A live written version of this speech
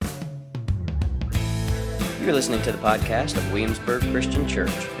You're listening to the podcast of Williamsburg Christian Church,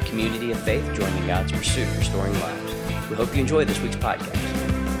 a community of faith joining God's pursuit of restoring lives. We hope you enjoy this week's podcast.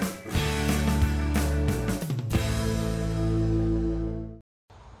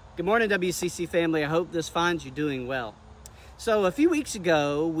 Good morning, WCC family. I hope this finds you doing well. So a few weeks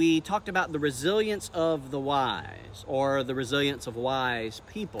ago, we talked about the resilience of the wise, or the resilience of wise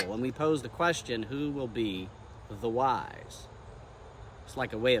people, and we posed the question, who will be the wise? It's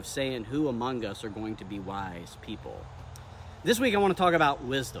like a way of saying who among us are going to be wise people. This week I want to talk about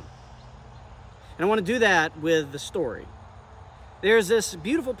wisdom. And I want to do that with the story. There's this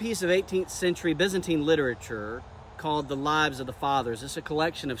beautiful piece of 18th century Byzantine literature called The Lives of the Fathers. It's a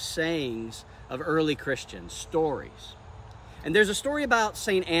collection of sayings of early Christians, stories. And there's a story about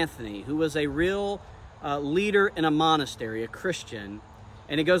St. Anthony, who was a real leader in a monastery, a Christian.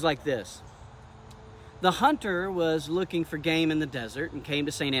 And it goes like this. The hunter was looking for game in the desert and came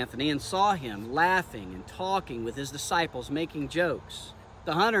to St. Anthony and saw him laughing and talking with his disciples, making jokes.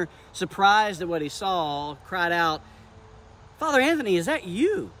 The hunter, surprised at what he saw, cried out, "Father Anthony, is that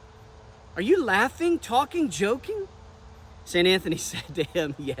you? Are you laughing, talking, joking?" St. Anthony said to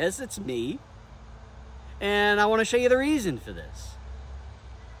him, "Yes, it's me. And I want to show you the reason for this.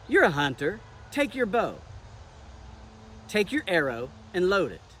 You're a hunter. Take your bow. Take your arrow and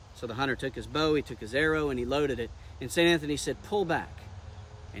load it." So the hunter took his bow, he took his arrow, and he loaded it. And St. Anthony said, "Pull back."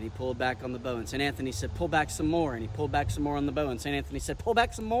 And he pulled back on the bow. And St. Anthony said, "Pull back some more." And he pulled back some more on the bow. And St. Anthony said, "Pull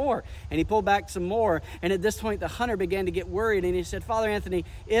back some more." And he pulled back some more. And at this point, the hunter began to get worried. And he said, "Father Anthony,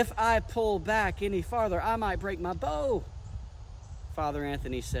 if I pull back any farther, I might break my bow." Father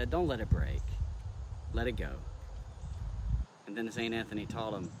Anthony said, "Don't let it break. Let it go." And then St. Anthony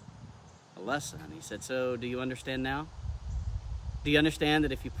taught him a lesson. He said, "So do you understand now? Do you understand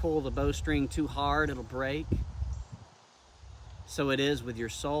that if you pull the bowstring too hard, it'll break? So it is with your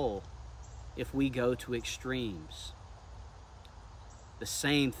soul if we go to extremes. The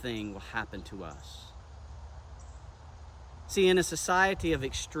same thing will happen to us." See, in a society of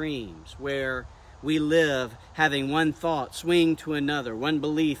extremes where we live having one thought swing to another, one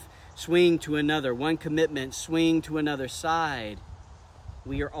belief swing to another, one commitment swing to another side,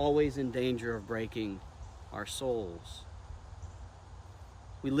 we are always in danger of breaking our souls.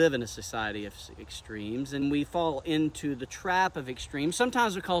 We live in a society of extremes, and we fall into the trap of extremes,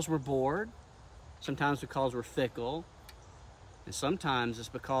 sometimes because we're bored, sometimes because we're fickle, and sometimes it's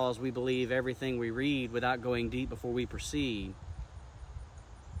because we believe everything we read without going deep before we proceed.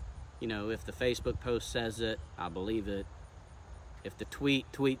 You know, if the Facebook post says it, I believe it. If the tweet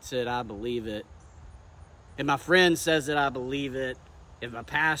tweets it, I believe it. If my friend says it, I believe it. If my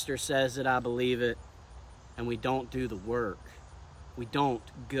pastor says it, I believe it. And we don't do the work. We don't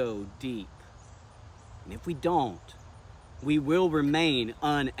go deep. And if we don't, we will remain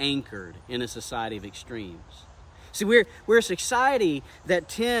unanchored in a society of extremes. See, we're a society that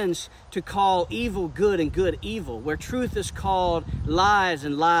tends to call evil good and good evil, where truth is called lies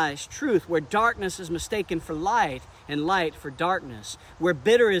and lies truth, where darkness is mistaken for light and light for darkness, where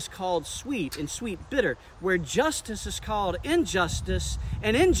bitter is called sweet and sweet bitter, where justice is called injustice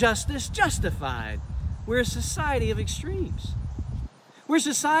and injustice justified. We're a society of extremes. We're a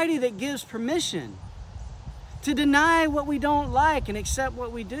society that gives permission to deny what we don't like and accept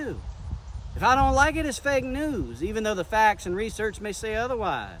what we do. If I don't like it, it's fake news, even though the facts and research may say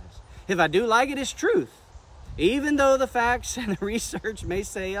otherwise. If I do like it, it's truth, even though the facts and the research may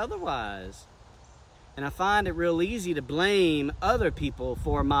say otherwise. And I find it real easy to blame other people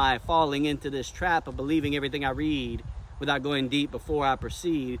for my falling into this trap of believing everything I read without going deep before I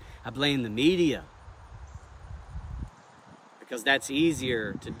proceed. I blame the media, because that's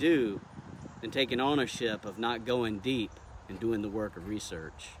easier to do than taking ownership of not going deep and doing the work of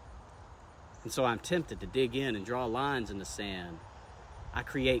research. And so I'm tempted to dig in and draw lines in the sand. I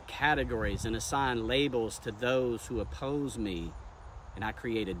create categories and assign labels to those who oppose me, and I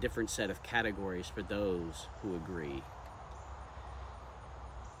create a different set of categories for those who agree.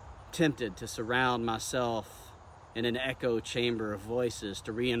 Tempted to surround myself in an echo chamber of voices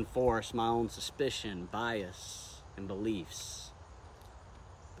to reinforce my own suspicion, bias, and beliefs.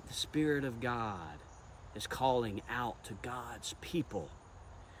 But the Spirit of God is calling out to God's people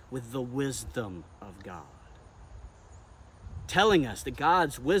with the wisdom of God, telling us that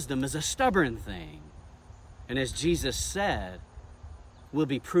God's wisdom is a stubborn thing, and as Jesus said, will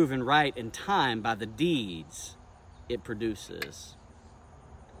be proven right in time by the deeds it produces.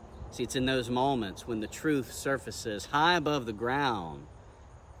 See, it's in those moments when the truth surfaces high above the ground,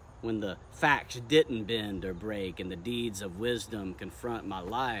 when the facts didn't bend or break and the deeds of wisdom confront my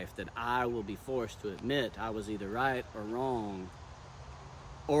life, that I will be forced to admit I was either right or wrong.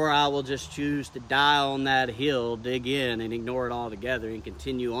 or I will just choose to die on that hill, dig in, and ignore it altogether and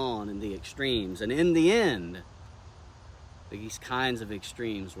continue on in the extremes. And in the end, these kinds of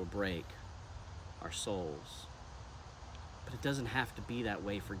extremes will break our souls. But it doesn't have to be that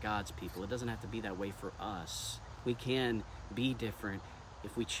way for God's people. It doesn't have to be that way for us. We can be different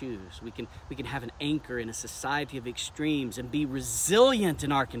if we choose. We can have an anchor in a society of extremes and be resilient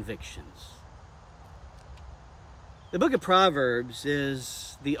in our convictions. The book of Proverbs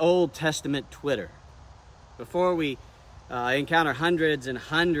is the Old Testament Twitter. Before we encounter hundreds and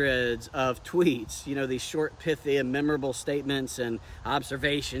hundreds of tweets, these short, pithy, and memorable statements and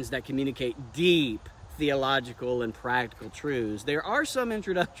observations that communicate deep theological and practical truths, there are some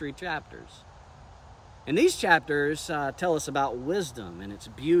introductory chapters. And these chapters tell us about wisdom and its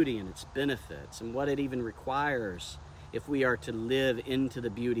beauty and its benefits and what it even requires if we are to live into the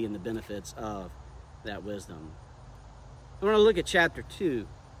beauty and the benefits of that wisdom. I want to look at chapter 2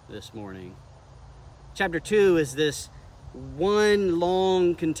 this morning. Chapter 2 is this one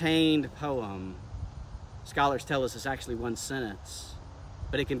long contained poem. Scholars tell us it's actually one sentence,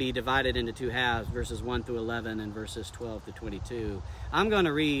 but it can be divided into two halves, verses 1 through 11 and verses 12 to 22. I'm going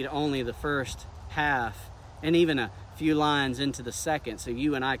to read only the first half and even a few lines into the second so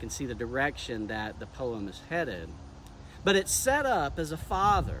you and I can see the direction that the poem is headed. But it's set up as a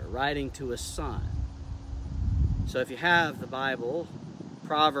father writing to a son. So if you have the Bible,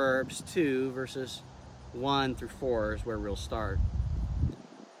 Proverbs 2 verses 1 through 4 is where we'll start.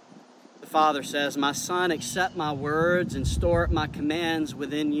 The father says, "My son, accept my words and store up my commands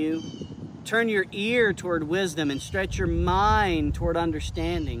within you. Turn your ear toward wisdom and stretch your mind toward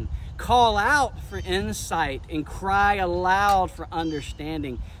understanding. Call out for insight and cry aloud for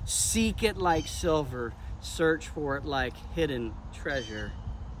understanding. Seek it like silver, search for it like hidden treasure."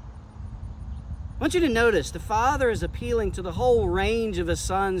 I want you to notice the father is appealing to the whole range of his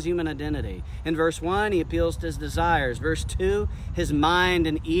son's human identity. In verse 1, he appeals to his desires. Verse 2, his mind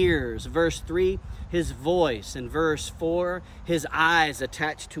and ears. Verse 3, his voice. In verse 4, his eyes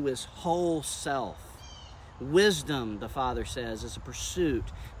attached to his whole self. Wisdom, the father says, is a pursuit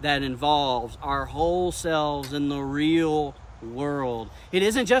that involves our whole selves in the real world. It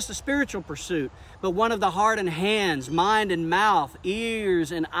isn't just a spiritual pursuit, but one of the heart and hands, mind and mouth,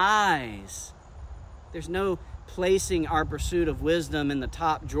 ears and eyes. There's no placing our pursuit of wisdom in the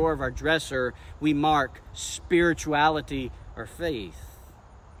top drawer of our dresser we mark spirituality or faith.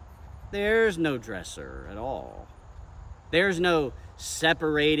 There's no dresser at all. There's no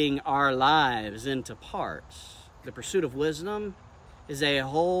separating our lives into parts. The pursuit of wisdom is a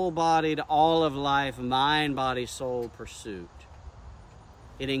whole-bodied, all-of-life, mind, body, soul pursuit.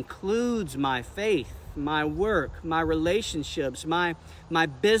 It includes my faith, my work, my relationships, my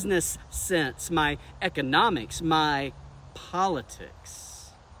business sense, my economics, my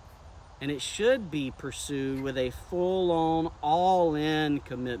politics. And it should be pursued with a full-on, all-in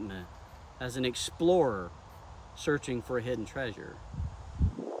commitment as an explorer searching for a hidden treasure.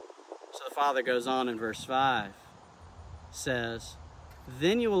 So the father goes on in verse 5, says,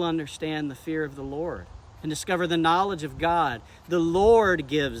 "Then you will understand the fear of the Lord and discover the knowledge of God. The Lord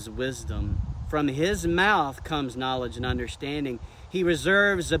gives wisdom. From his mouth comes knowledge and understanding. He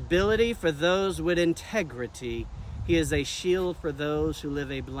reserves ability for those with integrity. He is a shield for those who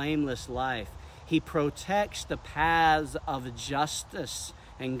live a blameless life. He protects the paths of justice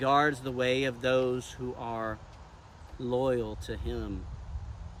and guards the way of those who are loyal to him."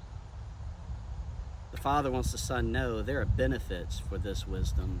 The father wants the son to know there are benefits for this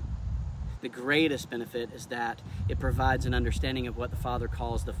wisdom. The greatest benefit is that it provides an understanding of what the father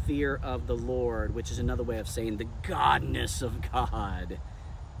calls the fear of the Lord, which is another way of saying the godness of God.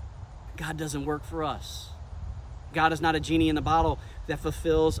 God doesn't work for us. God is not a genie in the bottle that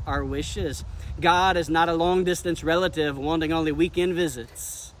fulfills our wishes. God is not a long-distance relative wanting only weekend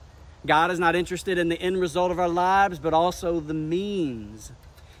visits. God is not interested in the end result of our lives, but also the means.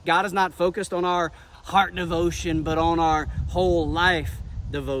 God is not focused on our heart devotion, but on our whole life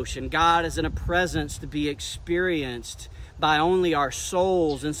devotion. God is in a presence to be experienced by only our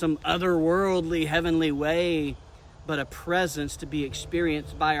souls in some otherworldly, heavenly way, but a presence to be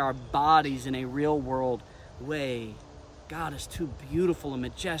experienced by our bodies in a real world way. God is too beautiful and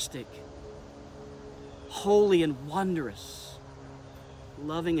majestic, holy and wondrous,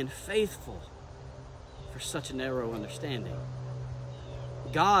 loving and faithful for such a narrow understanding.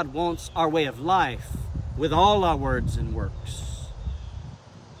 God wants our way of life with all our words and works.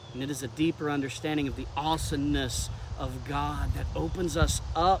 And it is a deeper understanding of the awesomeness of God that opens us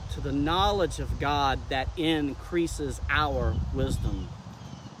up to the knowledge of God that increases our wisdom.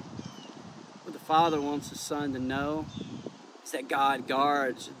 What the father wants his son to know is It's that God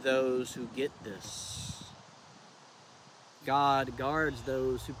guards those who get this. God guards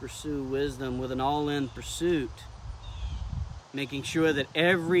those who pursue wisdom with an all-in pursuit, making sure that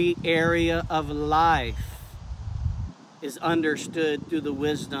every area of life is understood through the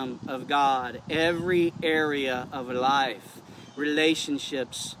wisdom of God. Every area of life,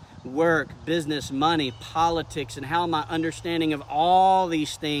 relationships, work, business, money, politics, and how my understanding of all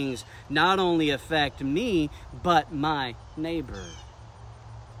these things not only affect me, but my neighbor.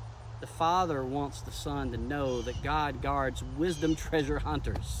 The Father wants the Son to know that God guards wisdom treasure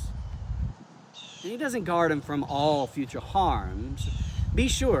hunters. And He doesn't guard them from all future harms. Be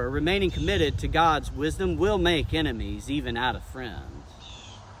sure, remaining committed to God's wisdom will make enemies, even out of friends,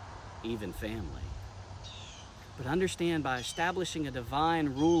 even family. But understand, by establishing a divine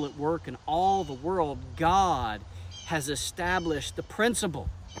rule at work in all the world, God has established the principle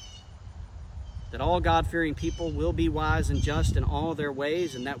that all God-fearing people will be wise and just in all their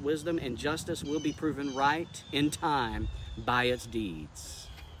ways, and that wisdom and justice will be proven right in time by its deeds.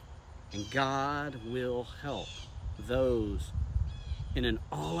 And God will help those in an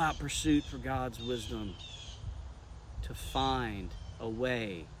all-out pursuit for God's wisdom to find a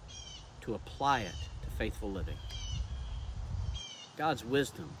way to apply it to faithful living. God's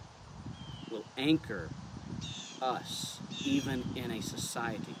wisdom will anchor us even in a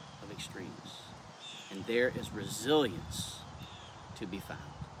society of extremes. And there is resilience to be found.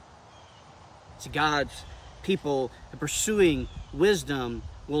 See, God's people pursuing wisdom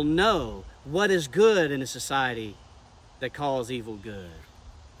will know what is good in a society that calls evil good.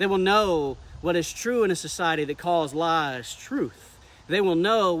 They will know what is true in a society that calls lies truth. They will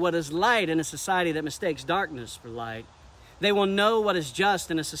know what is light in a society that mistakes darkness for light. They will know what is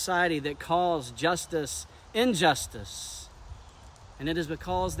just in a society that calls justice injustice. And it is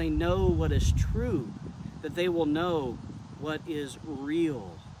because they know what is true that they will know what is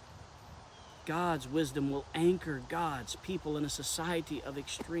real. God's wisdom will anchor God's people in a society of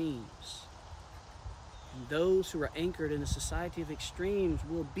extremes. And those who are anchored in a society of extremes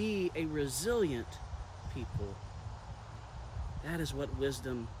will be a resilient people. That is what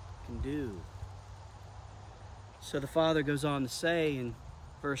wisdom can do. So the Father goes on to say in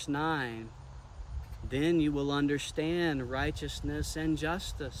verse 9, then you will understand righteousness and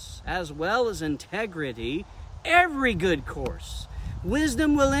justice, as well as integrity, every good course.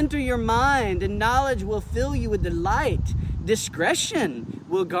 Wisdom will enter your mind, and knowledge will fill you with delight. Discretion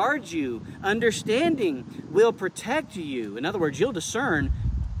will guard you. Understanding will protect you. In other words, you'll discern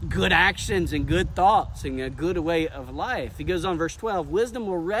good actions and good thoughts and a good way of life. He goes on, verse 12, wisdom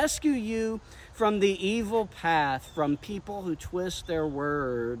will rescue you from the evil path, from people who twist their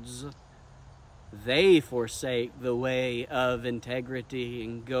words. They forsake the way of integrity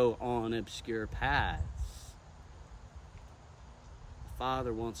and go on obscure paths. The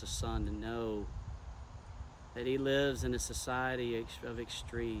Father wants a Son to know that he lives in a society of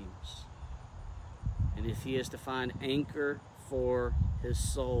extremes. And if he is to find anchor for his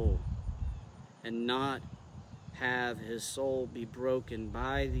soul and not have his soul be broken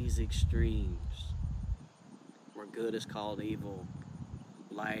by these extremes, where good is called evil,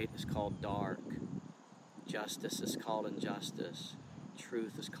 light is called dark, justice is called injustice,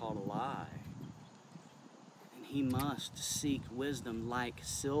 truth is called a lie. And he must seek wisdom like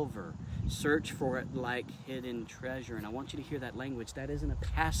silver, search for it like hidden treasure. And I want you to hear that language. That isn't a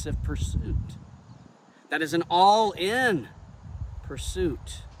passive pursuit. That is an all-in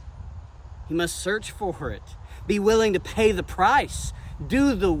pursuit. He must search for it, be willing to pay the price,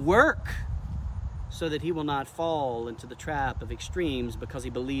 do the work, so that he will not fall into the trap of extremes because he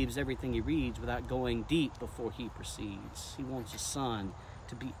believes everything he reads without going deep before he proceeds. He wants his Son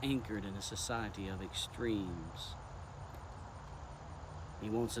to be anchored in a society of extremes. He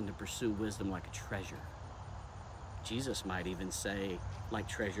wants him to pursue wisdom like a treasure. Jesus might even say, like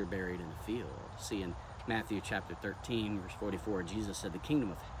treasure buried in a field. See, in Matthew chapter 13, verse 44, Jesus said, the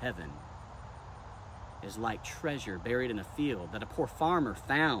kingdom of heaven is like treasure buried in a field that a poor farmer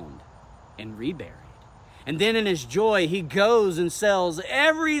found and reburied. And then in his joy, he goes and sells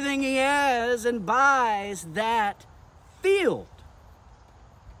everything he has and buys that field.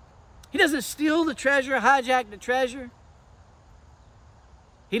 He doesn't steal the treasure, hijack the treasure.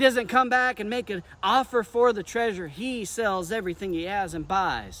 He doesn't come back and make an offer for the treasure. He sells everything he has and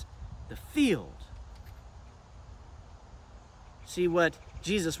buys the field. See, what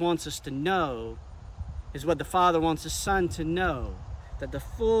Jesus wants us to know is what the Father wants his Son to know. That the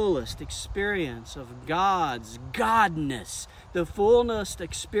fullest experience of God's godness, the fullest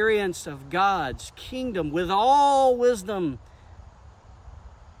experience of God's kingdom with all wisdom,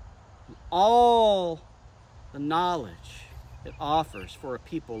 all the knowledge it offers for a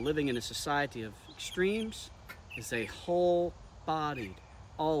people living in a society of extremes is a whole-bodied,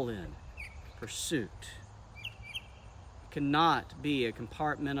 all-in pursuit. It cannot be a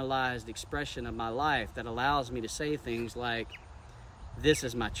compartmentalized expression of my life that allows me to say things like, this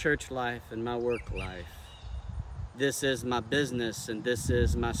is my church life and my work life. This is my business and this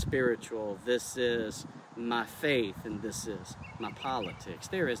is my spiritual. This is my faith and this is my politics.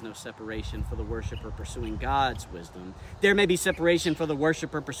 There is no separation for the worshiper pursuing God's wisdom. There may be separation for the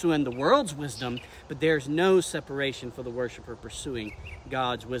worshiper pursuing the world's wisdom, but there's no separation for the worshiper pursuing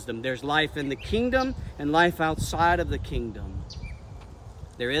God's wisdom. There's life in the kingdom and life outside of the kingdom.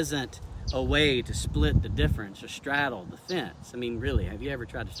 There isn't a way to split the difference or straddle the fence. I mean, really, have you ever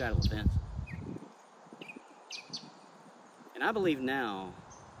tried to straddle a fence? And I believe now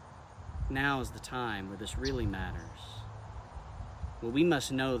is the time where this really matters. Well, we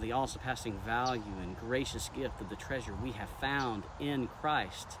must know the all-surpassing value and gracious gift of the treasure we have found in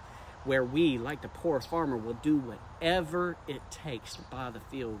Christ, where we, like the poor farmer, will do whatever it takes to buy the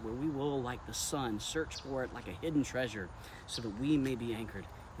field, where we will, like the son, search for it like a hidden treasure so that we may be anchored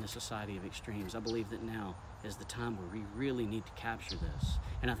in a society of extremes. I believe that now is the time where we really need to capture this.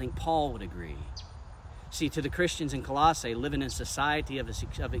 And I think Paul would agree. See, to the Christians in Colossae, living in a society of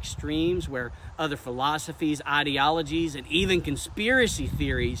extremes where other philosophies, ideologies, and even conspiracy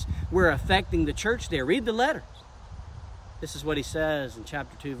theories were affecting the church there. Read the letter. This is what he says in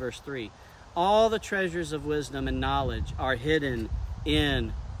chapter 2, verse 3. All the treasures of wisdom and knowledge are hidden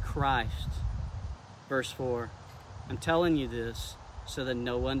in Christ. Verse 4. I'm telling you this so that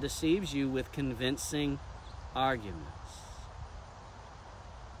no one deceives you with convincing arguments.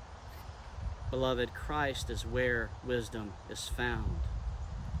 Beloved, Christ is where wisdom is found.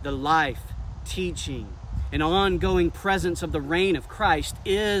 The life, teaching, and ongoing presence of the reign of Christ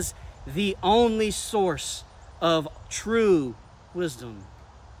is the only source of true wisdom.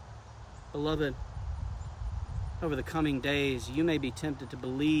 Beloved, over the coming days, you may be tempted to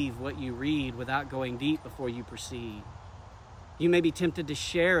believe what you read without going deep before you proceed. You may be tempted to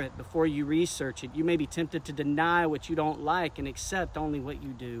share it before you research it. You may be tempted to deny what you don't like and accept only what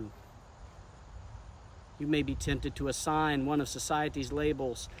you do. You may be tempted to assign one of society's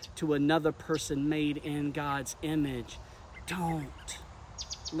labels to another person made in God's image. Don't,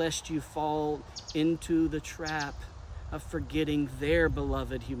 lest you fall into the trap of forgetting their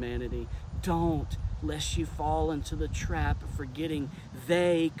beloved humanity. Don't, lest you fall into the trap of forgetting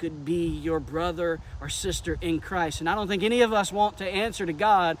they could be your brother or sister in Christ. And I don't think any of us want to answer to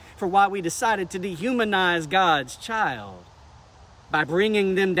God for why we decided to dehumanize God's child by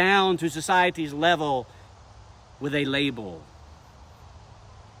bringing them down to society's level with a label.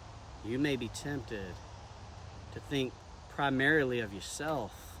 You may be tempted to think primarily of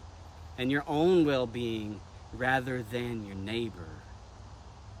yourself and your own well-being rather than your neighbor.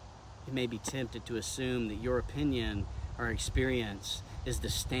 You may be tempted to assume that your opinion or experience is the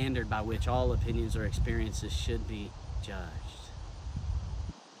standard by which all opinions or experiences should be judged.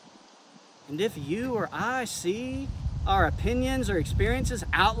 And if you or I see our opinions or experiences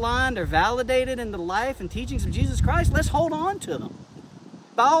outlined or validated in the life and teachings of Jesus Christ, let's hold on to them.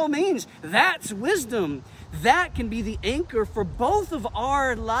 By all means, that's wisdom. That can be the anchor for both of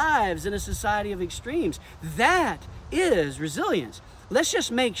our lives in a society of extremes. That is resilience. Let's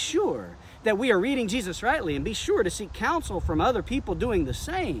just make sure that we are reading Jesus rightly and be sure to seek counsel from other people doing the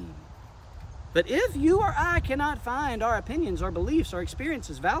same. But if you or I cannot find our opinions, our beliefs, our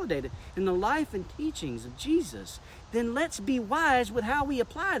experiences validated in the life and teachings of Jesus, then let's be wise with how we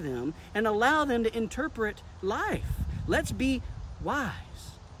apply them and allow them to interpret life. Let's be wise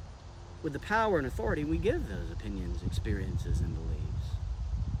with the power and authority we give those opinions, experiences, and beliefs.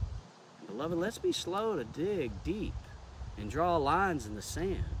 And beloved, let's be slow to dig deep and draw lines in the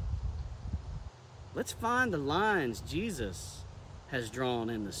sand. Let's find the lines Jesus has drawn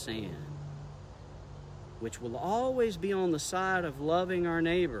in the sand, which will always be on the side of loving our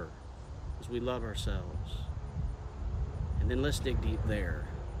neighbor as we love ourselves. And then let's dig deep there.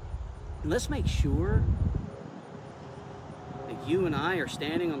 And let's make sure that you and I are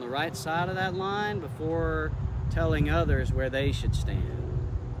standing on the right side of that line before telling others where they should stand.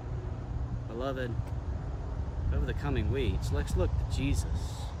 Beloved, over the coming weeks, let's look to Jesus.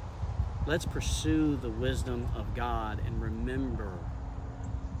 Let's pursue the wisdom of God and remember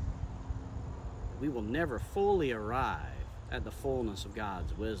we will never fully arrive at the fullness of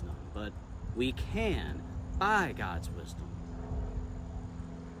God's wisdom, but we can, by God's wisdom,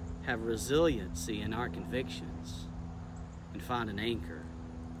 have resiliency in our convictions and find an anchor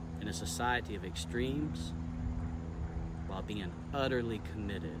in a society of extremes while being utterly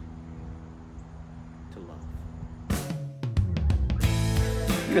committed to love.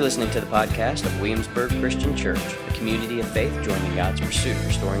 You're listening to the podcast of Williamsburg Christian Church, a community of faith joining God's pursuit of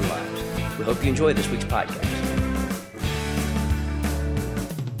restoring lives. We hope you enjoy this week's podcast.